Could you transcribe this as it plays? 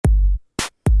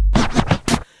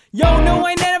Yo, no,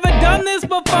 I ain't never done this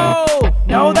before.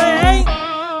 No, they ain't.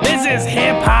 This is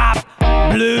hip-hop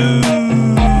blues.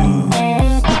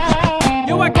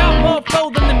 Yo, I got more flow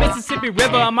than the Mississippi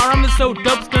River. My rhyme is so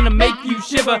dope, it's gonna make you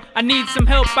shiver. I need some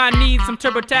help, I need some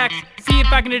TurboTax. See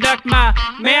if I can deduct my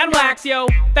man wax, yo.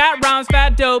 Fat rhymes,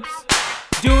 fat dopes.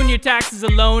 Doing your taxes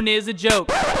alone is a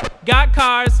joke. Got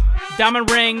cars,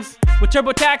 diamond rings. With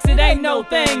TurboTax, it ain't no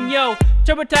thing, yo.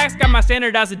 TurboTax got my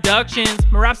standardized deductions.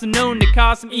 My raps are known to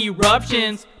cause some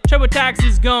eruptions. TurboTax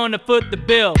is gonna foot the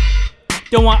bill.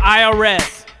 Don't want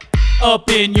IRS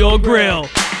up in your grill.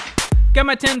 Got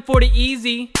my 1040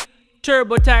 easy.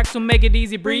 TurboTax will make it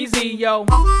easy breezy, yo.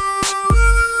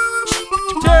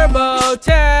 TurboTax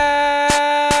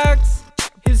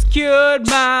has cured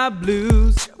my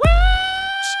blues.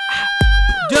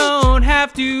 Don't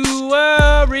have to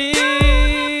worry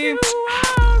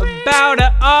about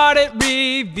an audit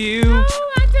review.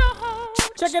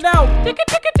 Check it out.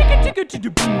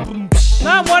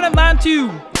 Line 1 and line 2,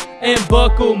 and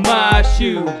buckle my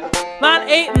shoe. Line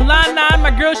 8 and line 9,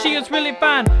 my girl, she is really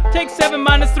fine. Take 7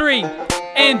 minus 3,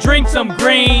 and drink some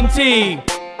green tea.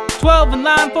 12 and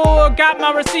line 4, got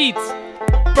my receipts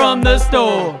from the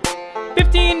store.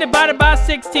 15 divided by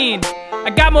 16,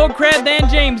 I got more cred than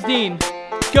James Dean.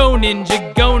 Go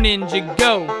ninja, go ninja,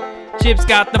 go. Chips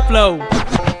got the flow.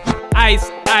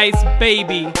 Ice, ice,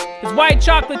 baby. Is white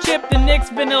chocolate chip the Nick's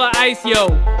vanilla ice, yo?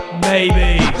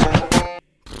 Maybe.